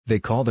They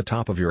call the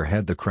top of your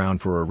head the crown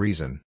for a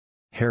reason.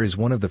 Hair is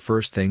one of the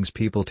first things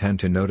people tend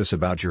to notice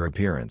about your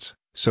appearance,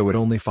 so it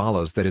only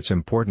follows that it's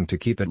important to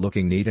keep it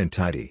looking neat and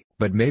tidy.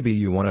 But maybe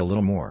you want a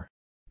little more.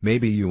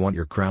 Maybe you want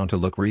your crown to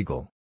look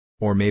regal.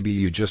 Or maybe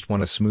you just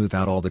want to smooth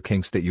out all the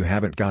kinks that you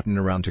haven't gotten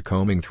around to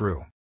combing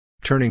through.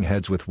 Turning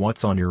heads with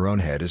what's on your own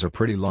head is a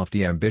pretty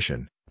lofty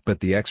ambition, but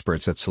the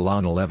experts at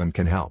Salon 11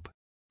 can help.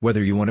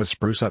 Whether you want to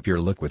spruce up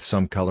your look with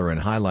some color and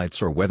highlights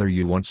or whether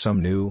you want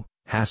some new,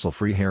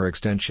 hassle-free hair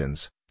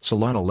extensions,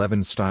 Salon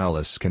 11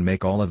 stylists can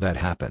make all of that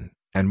happen,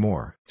 and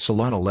more.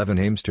 Salon 11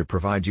 aims to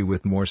provide you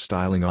with more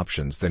styling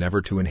options than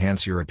ever to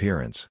enhance your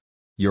appearance.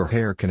 Your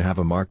hair can have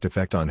a marked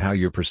effect on how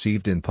you're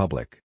perceived in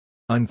public.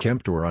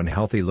 Unkempt or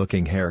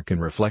unhealthy-looking hair can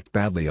reflect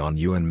badly on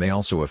you and may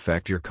also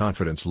affect your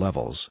confidence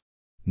levels.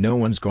 No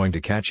one's going to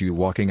catch you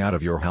walking out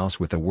of your house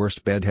with the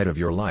worst bedhead of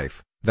your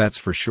life, that's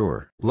for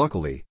sure.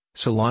 Luckily,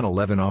 Salon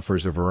 11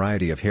 offers a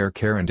variety of hair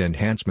care and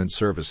enhancement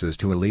services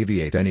to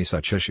alleviate any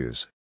such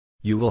issues.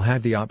 You will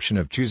have the option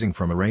of choosing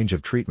from a range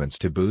of treatments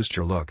to boost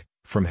your look,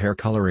 from hair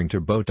coloring to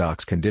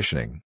Botox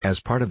conditioning. As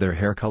part of their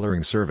hair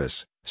coloring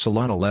service,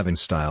 Salon 11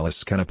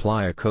 stylists can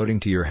apply a coating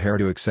to your hair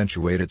to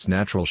accentuate its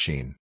natural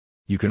sheen.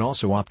 You can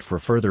also opt for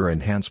further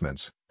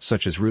enhancements,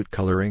 such as root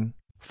coloring,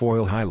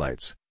 foil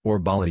highlights, or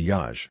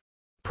balayage.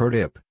 Pro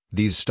tip: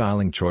 these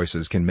styling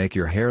choices can make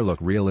your hair look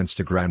real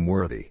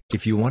Instagram-worthy.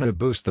 If you want to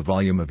boost the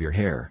volume of your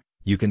hair,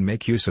 you can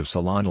make use of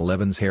Salon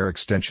 11's hair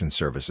extension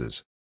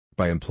services.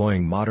 By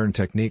employing modern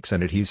techniques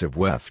and adhesive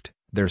weft,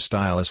 their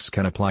stylists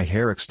can apply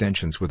hair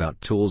extensions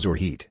without tools or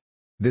heat.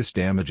 This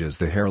damages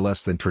the hair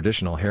less than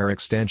traditional hair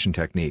extension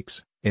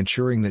techniques,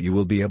 ensuring that you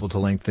will be able to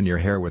lengthen your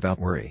hair without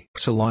worry.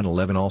 Salon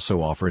 11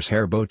 also offers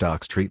hair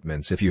Botox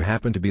treatments if you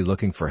happen to be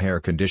looking for hair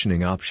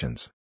conditioning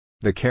options.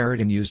 The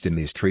keratin used in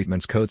these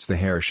treatments coats the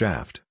hair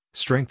shaft,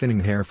 strengthening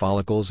hair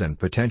follicles and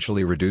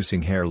potentially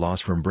reducing hair loss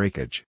from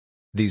breakage.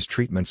 These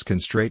treatments can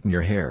straighten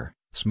your hair,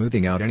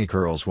 smoothing out any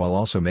curls while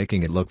also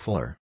making it look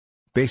fuller.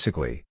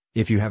 Basically,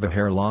 if you have a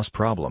hair loss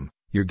problem,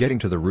 you're getting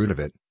to the root of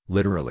it,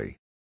 literally.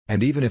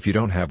 And even if you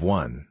don't have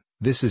one,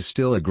 this is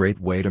still a great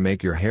way to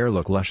make your hair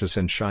look luscious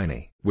and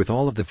shiny. With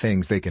all of the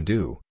things they can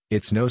do,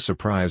 it's no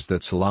surprise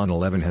that Salon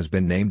 11 has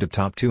been named a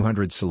top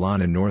 200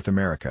 salon in North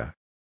America.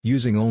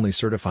 Using only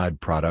certified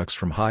products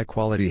from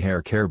high-quality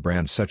hair care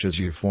brands such as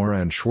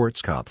Euphora and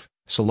Schwarzkopf,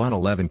 Salon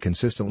 11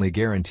 consistently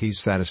guarantees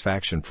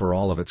satisfaction for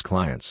all of its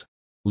clients.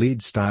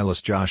 Lead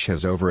stylist Josh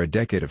has over a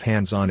decade of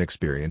hands-on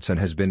experience and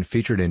has been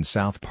featured in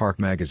South Park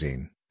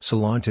Magazine,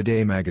 Salon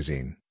Today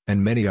Magazine,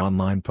 and many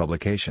online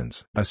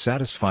publications. A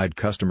satisfied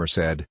customer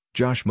said,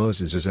 "Josh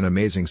Moses is an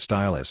amazing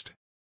stylist.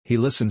 He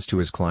listens to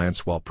his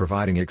clients while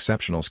providing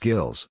exceptional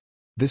skills.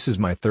 This is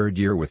my third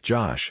year with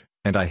Josh,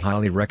 and I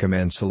highly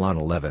recommend Salon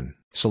 11.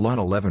 Salon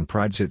 11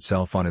 prides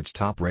itself on its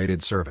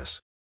top-rated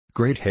service.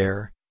 Great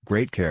hair,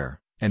 great care,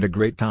 and a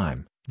great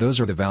time, those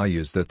are the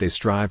values that they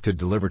strive to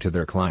deliver to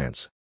their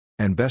clients.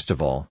 And best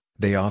of all,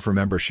 they offer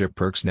membership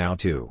perks now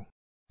too.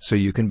 So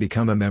you can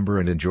become a member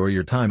and enjoy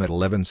your time at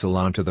 11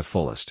 Salon to the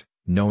fullest,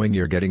 knowing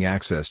you're getting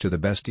access to the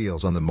best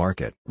deals on the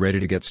market." Ready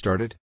to get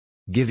started?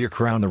 Give your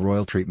crown the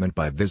royal treatment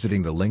by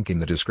visiting the link in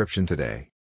the description today.